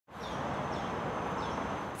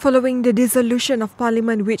Following the dissolution of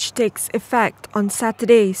Parliament, which takes effect on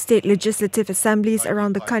Saturday, state legislative assemblies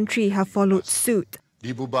around the country have followed suit.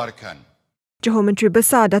 Johor Menteri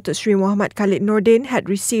Besar Datuk Seri Muhammad Khalid Nordin had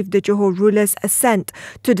received the Johor ruler's assent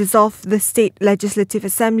to dissolve the state legislative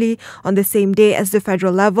assembly on the same day as the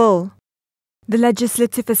federal level. The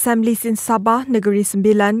legislative assemblies in Sabah, Negeri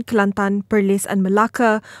Sembilan, Kelantan, Perlis and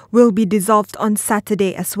Melaka will be dissolved on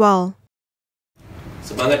Saturday as well.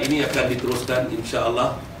 Semangat ini akan diteruskan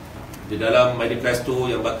insya-Allah di dalam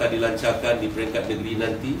manifesto yang bakal dilancarkan di peringkat negeri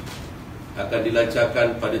nanti, akan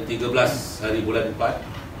dilancarkan pada 13 hari bulan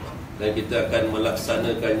 4 dan kita akan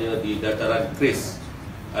melaksanakannya di dataran Kris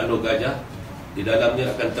Alor Gajah. Di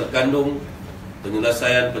dalamnya akan terkandung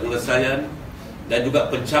penyelesaian dan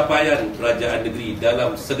juga pencapaian kerajaan negeri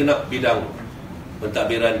dalam segenap bidang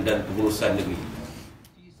pentadbiran dan pengurusan negeri.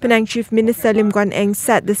 Penang Chief Minister Lim Guan Eng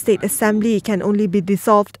said the State Assembly can only be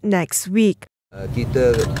dissolved next week.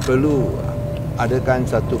 Kita perlu adakan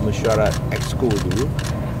satu mesyuarat exco dulu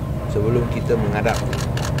sebelum kita menghadap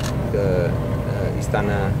ke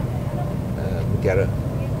Istana Mutiara.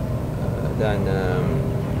 Dan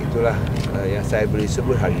itulah yang saya boleh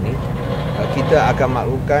sebut hari ini. Kita akan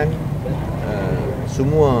maklumkan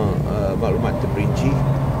semua maklumat terperinci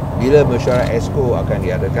bila mesyuarat exco akan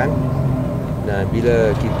diadakan dan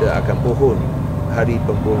bila kita akan pohon hari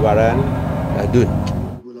pembubaran DUN.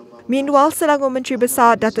 Meanwhile, Selangor Menteri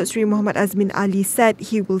Besar Datuk Seri Muhammad Azmin Ali said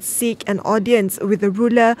he will seek an audience with the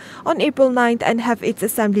ruler on April 9th and have its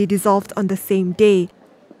assembly dissolved on the same day.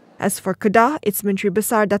 As for Kedah, its Menteri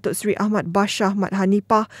Besar Datuk Seri Ahmad Bashar Mat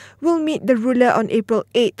Hanipah will meet the ruler on April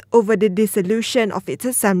 8th over the dissolution of its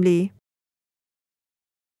assembly.